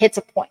until it hits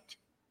a point.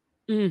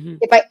 Mm-hmm.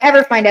 If I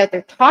ever find out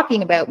they're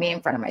talking about me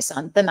in front of my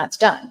son, then that's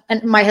done.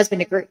 And my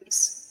husband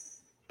agrees.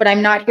 But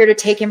I'm not here to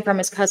take him from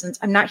his cousins.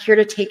 I'm not here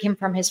to take him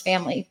from his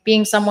family.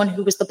 Being someone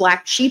who was the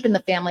black sheep in the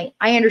family,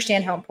 I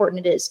understand how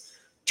important it is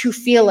to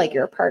feel like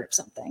you're a part of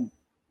something.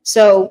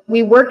 So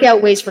we work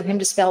out ways for him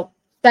to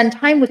spend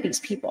time with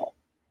these people.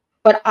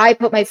 But I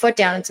put my foot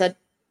down and said,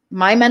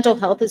 my mental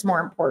health is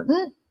more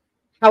important.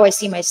 How I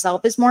see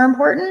myself is more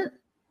important.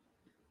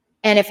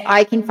 And if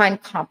I can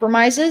find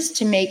compromises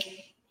to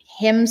make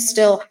him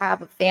still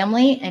have a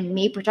family and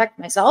me protect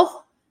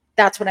myself,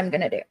 that's what I'm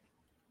going to do.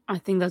 I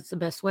think that's the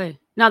best way.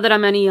 Not that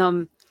I'm any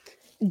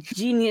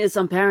genius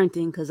on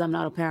parenting, because I'm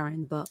not a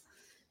parent, but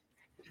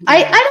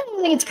I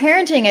don't think it's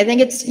parenting. I think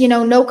it's,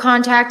 no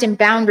contact and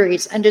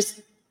boundaries and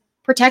just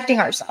protecting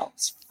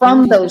ourselves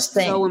from those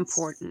things. So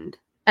important.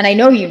 And I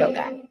know you know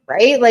that,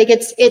 right? Like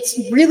it's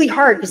really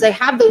hard because I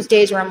have those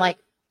days where I'm like,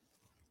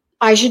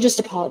 I should just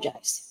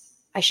apologize.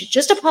 I should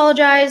just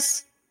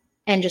apologize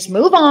and just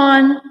move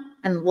on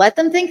and let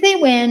them think they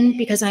win,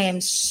 because I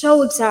am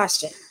so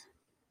exhausted.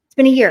 It's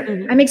been a year.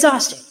 Mm-hmm. I'm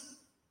exhausted.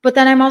 But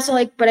then I'm also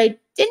like, but I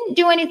didn't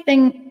do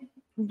anything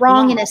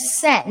wrong in a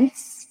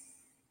sense.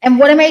 And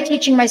what am I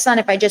teaching my son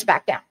if I just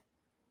back down?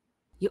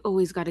 You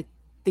always got to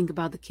think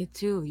about the kid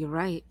too. You're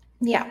right.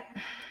 Yeah.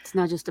 It's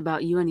not just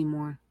about you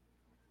anymore.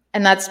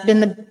 And that's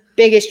been the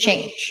biggest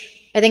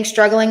change. I think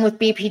struggling with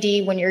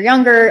BPD when you're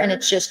younger and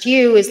it's just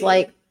you is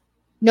like,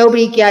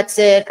 nobody gets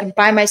it. I'm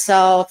by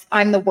myself.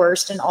 I'm the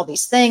worst and all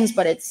these things.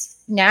 But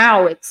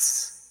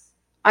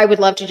I would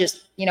love to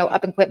just,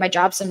 up and quit my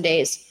job some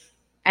days,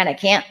 and I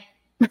can't.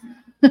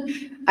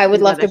 I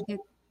would love to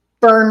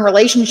burn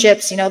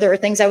relationships. There are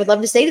things I would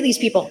love to say to these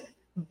people,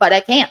 but I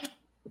can't.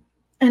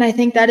 And I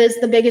think that is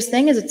the biggest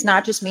thing, is it's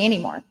not just me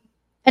anymore.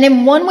 And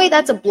in one way,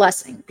 that's a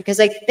blessing, because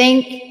I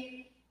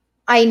think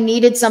I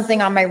needed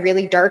something on my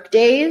really dark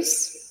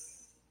days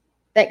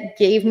that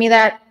gave me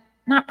that,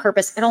 not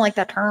purpose, I don't like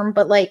that term,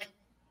 but like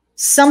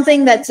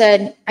something that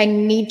said, I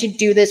need to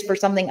do this for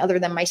something other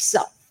than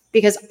myself,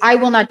 because I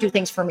will not do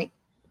things for me.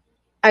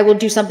 I will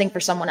do something for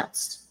someone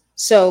else.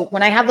 So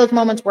when I have those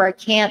moments where I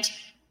can't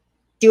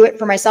do it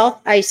for myself,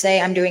 I say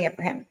I'm doing it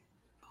for him.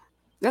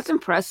 That's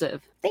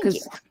impressive. Thank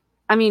you.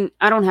 I mean,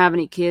 I don't have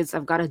any kids.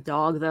 I've got a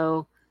dog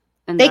though.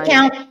 And They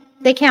count.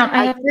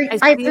 I have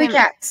three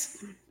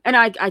cats. And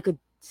I could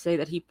say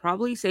that he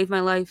probably saved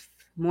my life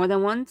more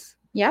than once.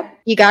 Yep.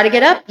 You got to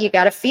get up. You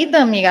got to feed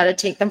them. You got to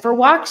take them for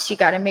walks. You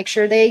got to make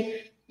sure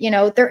they,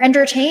 they're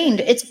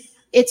entertained.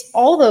 It's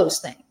all those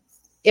things.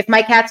 If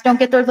my cats don't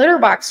get their litter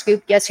box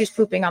scooped, guess who's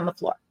pooping on the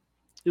floor?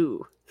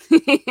 Ooh.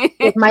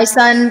 If my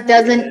son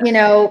doesn't,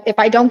 if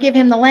I don't give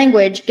him the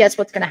language, guess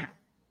what's going to happen?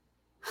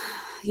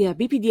 Yeah,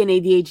 BPD and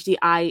ADHD.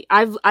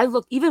 I've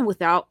looked, even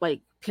without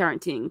like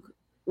parenting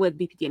with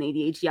BPD and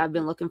ADHD, I've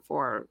been looking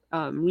for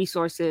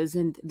resources,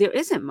 and there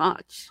isn't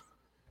much.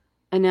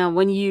 And now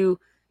when you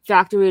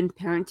factor in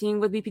parenting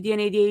with BPD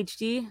and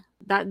ADHD,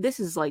 that this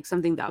is like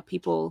something that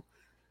people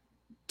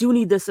do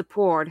need the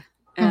support,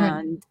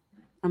 and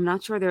I'm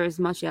not sure there is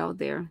much out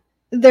there.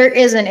 There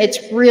isn't. It's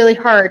really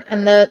hard.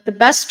 And the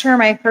best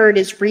term I heard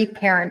is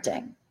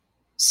reparenting.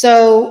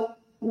 So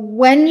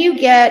when you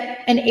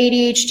get an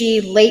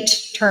ADHD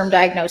late term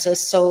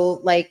diagnosis,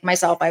 so like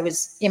myself, I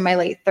was in my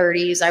late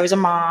 30s, I was a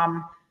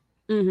mom.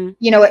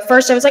 At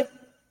first I was like,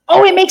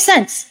 oh, it makes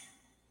sense.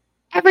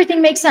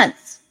 Everything makes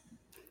sense.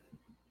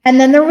 And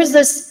then there was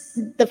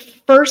the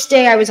first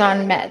day I was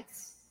on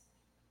meds,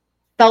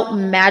 felt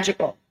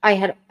magical. I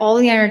had all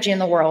the energy in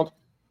the world.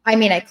 I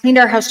mean, I cleaned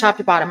our house top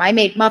to bottom. I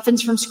made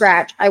muffins from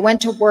scratch. I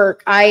went to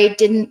work. I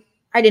didn't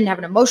have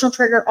an emotional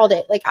trigger all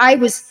day. Like I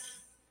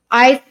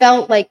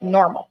felt like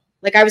normal.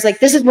 Like I was like,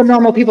 this is what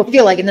normal people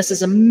feel like. And this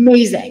is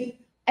amazing.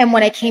 And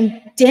when I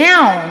came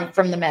down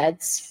from the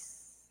meds,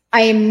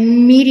 I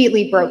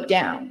immediately broke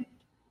down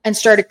and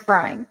started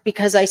crying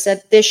because I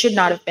said, this should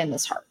not have been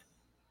this hard.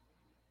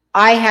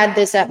 I had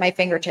this at my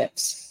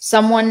fingertips.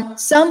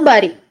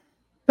 Somebody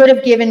could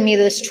have given me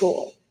this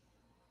tool.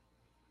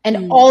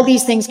 And all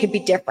these things could be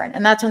different.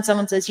 And that's when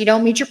someone says, you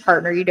don't meet your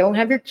partner, you don't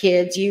have your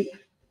kids,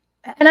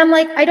 and I'm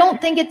like, I don't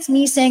think it's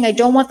me saying I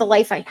don't want the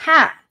life I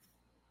have.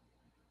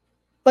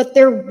 But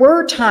there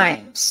were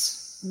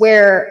times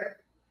where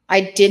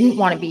I didn't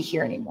want to be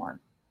here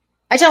anymore.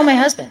 I tell my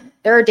husband,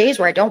 there are days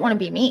where I don't want to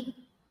be me.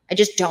 I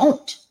just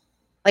don't.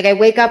 Like I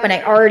wake up and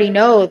I already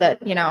know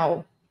that,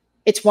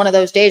 it's one of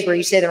those days where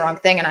you say the wrong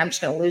thing and I'm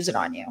just going to lose it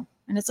on you.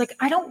 And it's like,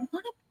 I don't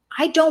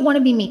want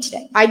to be me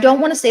today. I don't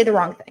want to say the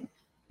wrong thing.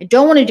 I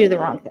don't want to do the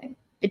wrong thing.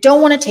 I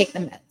don't want to take the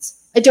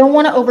meds. I don't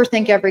want to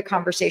overthink every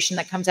conversation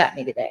that comes at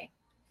me today.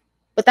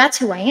 But that's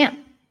who I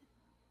am.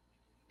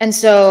 And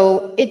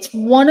so it's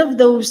one of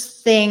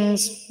those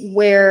things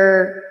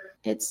where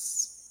what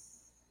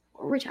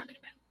were we talking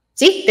about?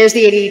 See, there's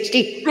the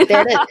ADHD.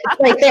 There it is.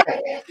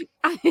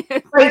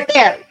 It's right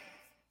there.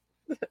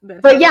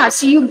 But yeah,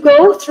 so you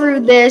go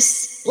through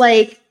this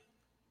like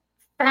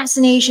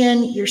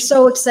fascination, you're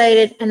so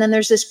excited, and then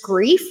there's this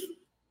grief.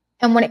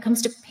 And when it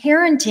comes to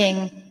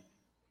parenting,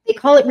 they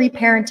call it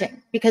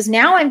reparenting because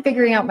now I'm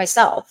figuring out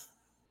myself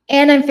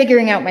and I'm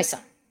figuring out my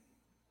son.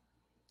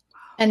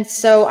 And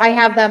so I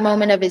have that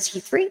moment of, is he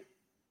 3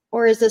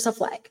 or is this a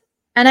flag?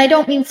 And I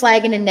don't mean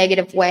flag in a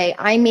negative way.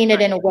 I mean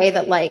it in a way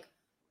that like,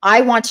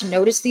 I want to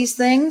notice these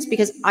things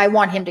because I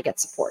want him to get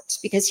supports.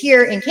 Because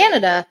here in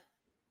Canada,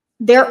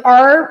 there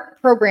are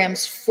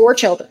programs for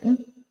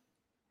children,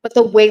 but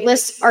the wait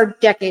lists are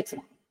decades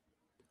long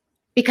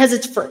because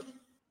it's free.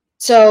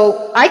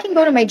 So I can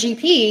go to my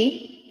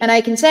GP and I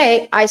can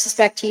say, I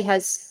suspect he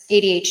has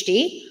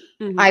ADHD.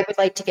 I would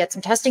like to get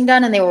some testing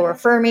done, and they will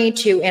refer me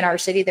to, in our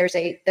city, there's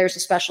a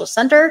specialist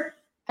center,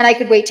 and I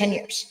could wait 10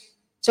 years.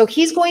 So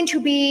he's going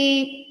to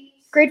be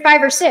grade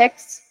 5 or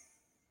 6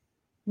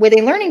 with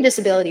a learning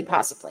disability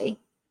possibly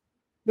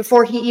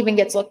before he even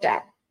gets looked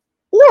at.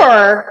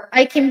 Or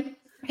I can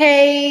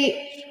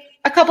pay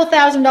a couple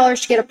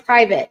 $1,000s to get a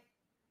private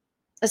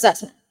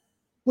assessment,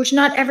 which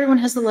not everyone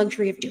has the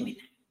luxury of doing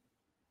that.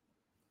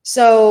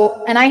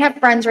 So, and I have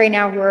friends right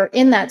now who are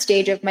in that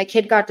stage of my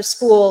kid got to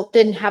school,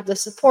 didn't have the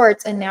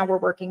supports, and now we're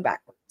working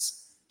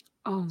backwards.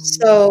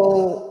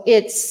 So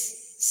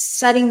it's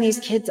setting these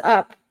kids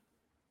up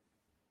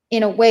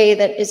in a way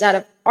that is out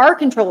of our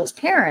control as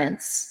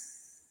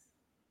parents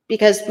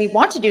because we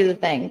want to do the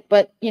thing,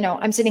 but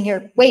I'm sitting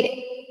here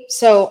waiting.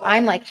 So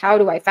I'm like, how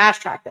do I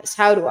fast track this?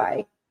 How do I?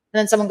 And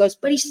then someone goes,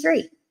 but he's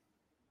 3.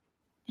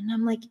 And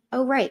I'm like,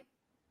 oh, right.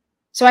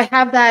 So I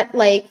have that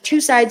like 2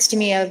 sides to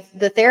me of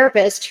the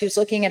therapist who's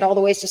looking at all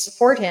the ways to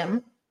support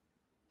him.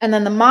 And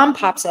then the mom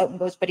pops out and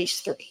goes, but he's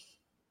 3.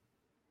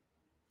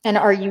 And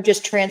are you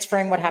just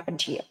transferring what happened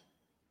to you?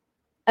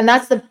 And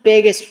that's the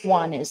biggest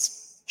one,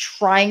 is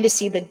trying to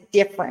see the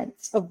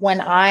difference of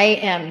when I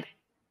am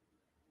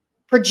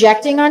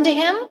projecting onto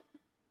him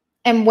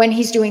and when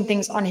he's doing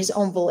things on his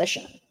own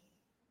volition.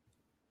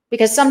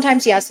 Because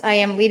sometimes, yes, I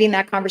am leading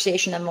that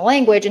conversation in the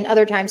language, and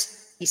other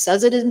times he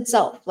says it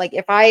himself. Like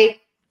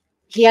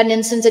he had an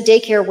instance at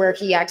daycare where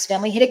he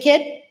accidentally hit a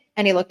kid,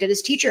 and he looked at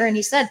his teacher and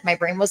he said, my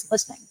brain wasn't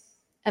listening.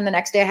 And the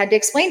next day I had to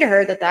explain to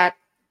her that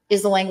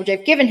is the language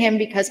I've given him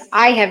because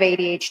I have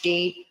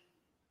ADHD,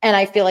 and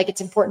I feel like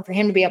it's important for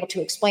him to be able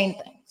to explain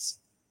things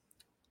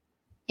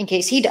in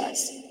case he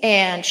does.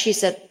 And she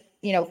said,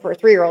 for a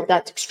 3-year-old,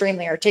 that's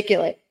extremely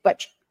articulate.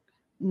 But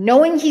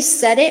knowing he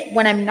said it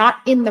when I'm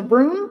not in the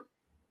room,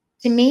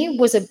 to me,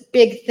 was a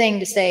big thing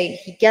to say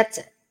he gets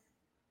it.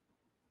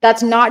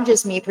 That's not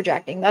just me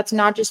projecting. That's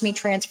not just me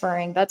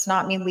transferring. That's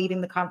not me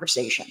leading the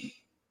conversation.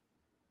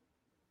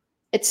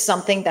 It's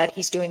something that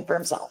he's doing for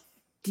himself.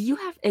 Do you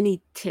have any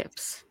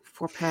tips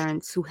for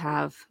parents who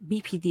have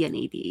BPD and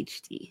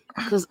ADHD?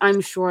 Because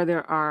I'm sure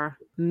there are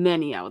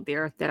many out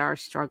there that are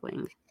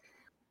struggling.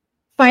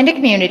 Find a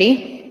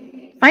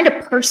community, find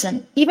a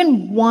person,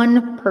 even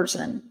one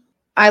person.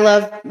 I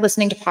love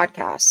listening to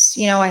podcasts.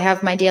 I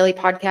have my daily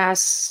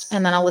podcasts,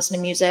 and then I'll listen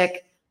to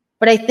music.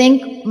 But I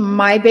think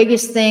my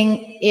biggest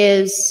thing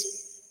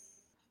is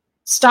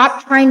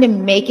stop trying to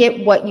make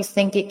it what you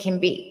think it can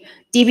be.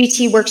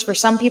 DBT works for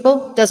some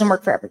people, doesn't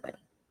work for everybody.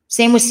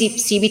 Same with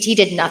CBT,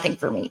 did nothing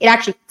for me. It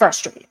actually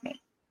frustrated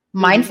me.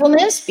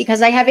 Mindfulness,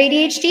 because I have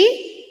ADHD,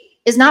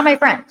 is not my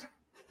friend.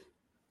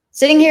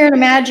 Sitting here and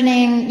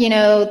imagining,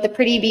 the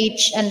pretty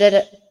beach,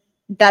 and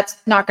that's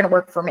not going to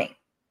work for me.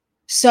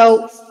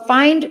 So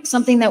find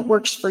something that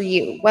works for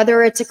you,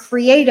 whether it's a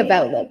creative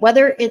outlet,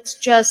 whether it's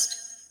just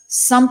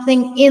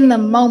something in the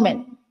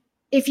moment.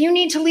 If you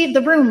need to leave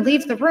the room,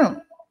 leave the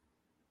room.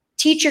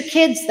 Teach your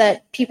kids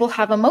that people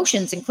have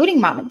emotions, including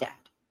mom and dad,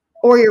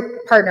 or your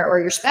partner or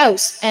your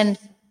spouse, and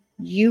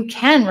you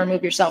can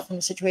remove yourself from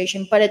the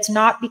situation, but it's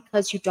not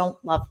because you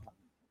don't love them.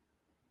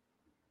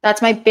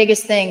 That's my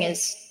biggest thing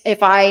is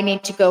if I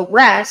need to go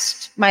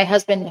rest, my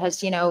husband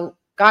has,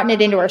 gotten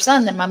it into our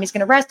son that mommy's going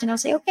to rest, and I'll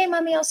say, okay,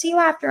 mommy, I'll see you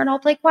after, and I'll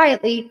play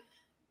quietly.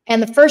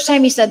 And the first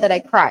time he said that, I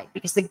cried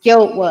because the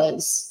guilt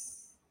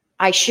was,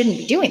 I shouldn't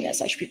be doing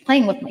this. I should be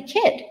playing with my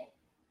kid.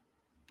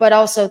 But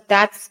also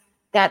that's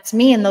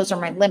me, and those are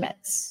my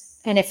limits.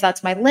 And if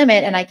that's my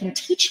limit and I can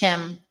teach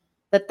him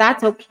that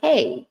that's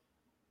okay,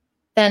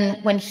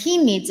 then when he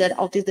needs it,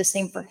 I'll do the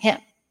same for him.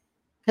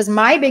 Because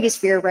my biggest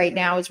fear right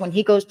now is when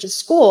he goes to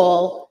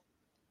school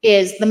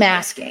is the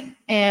masking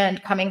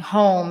and coming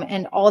home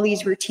and all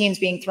these routines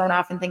being thrown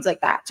off and things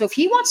like that. So if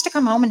he wants to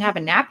come home and have a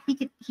nap,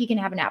 he can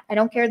have a nap. I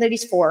don't care that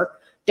he's 4.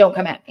 Don't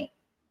come at me.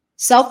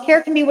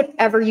 Self-care can be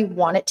whatever you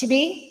want it to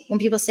be. When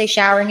people say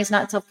showering is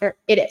not self-care,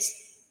 it is.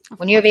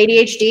 When you have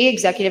ADHD,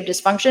 executive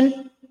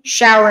dysfunction,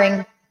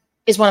 showering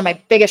is one of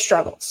my biggest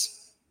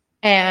struggles.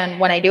 And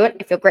when I do it,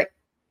 I feel great.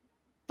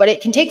 But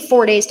it can take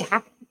 4 days to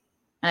happen.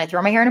 And I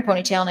throw my hair in a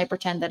ponytail and I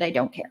pretend that I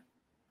don't care.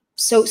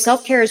 So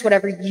self-care is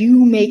whatever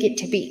you make it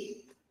to be.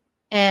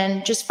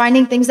 And just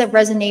finding things that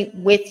resonate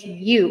with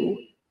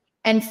you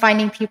and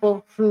finding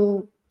people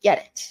who get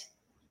it.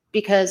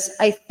 Because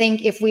I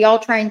think if we all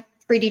try and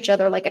treat each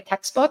other like a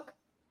textbook,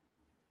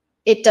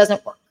 it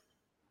doesn't work.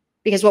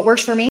 Because what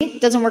works for me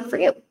doesn't work for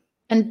you.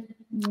 And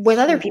with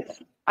other people,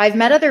 I've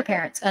met other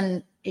parents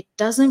and it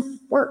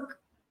doesn't work.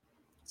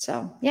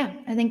 So yeah,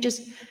 I think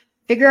just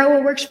figure out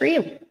what works for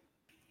you.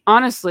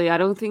 Honestly, I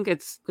don't think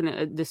it's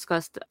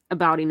discussed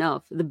about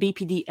enough, the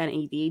BPD and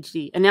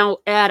ADHD. And now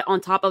add on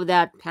top of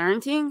that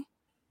parenting.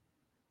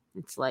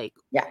 It's like,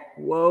 yeah,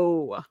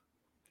 whoa.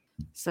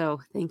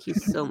 So thank you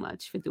so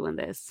much for doing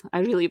this. I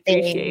really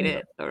appreciate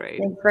it. All right.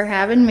 Thanks for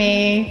having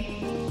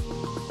me.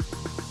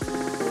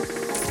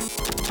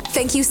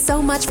 Thank you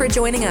so much for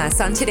joining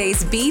us on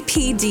today's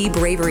BPD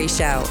Bravery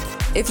Show.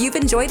 If you've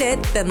enjoyed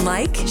it, then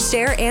like,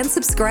 share, and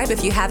subscribe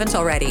if you haven't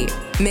already.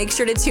 Make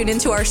sure to tune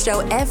into our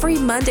show every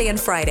Monday and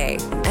Friday.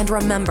 And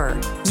remember,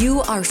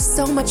 you are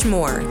so much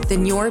more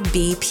than your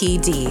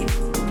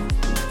BPD.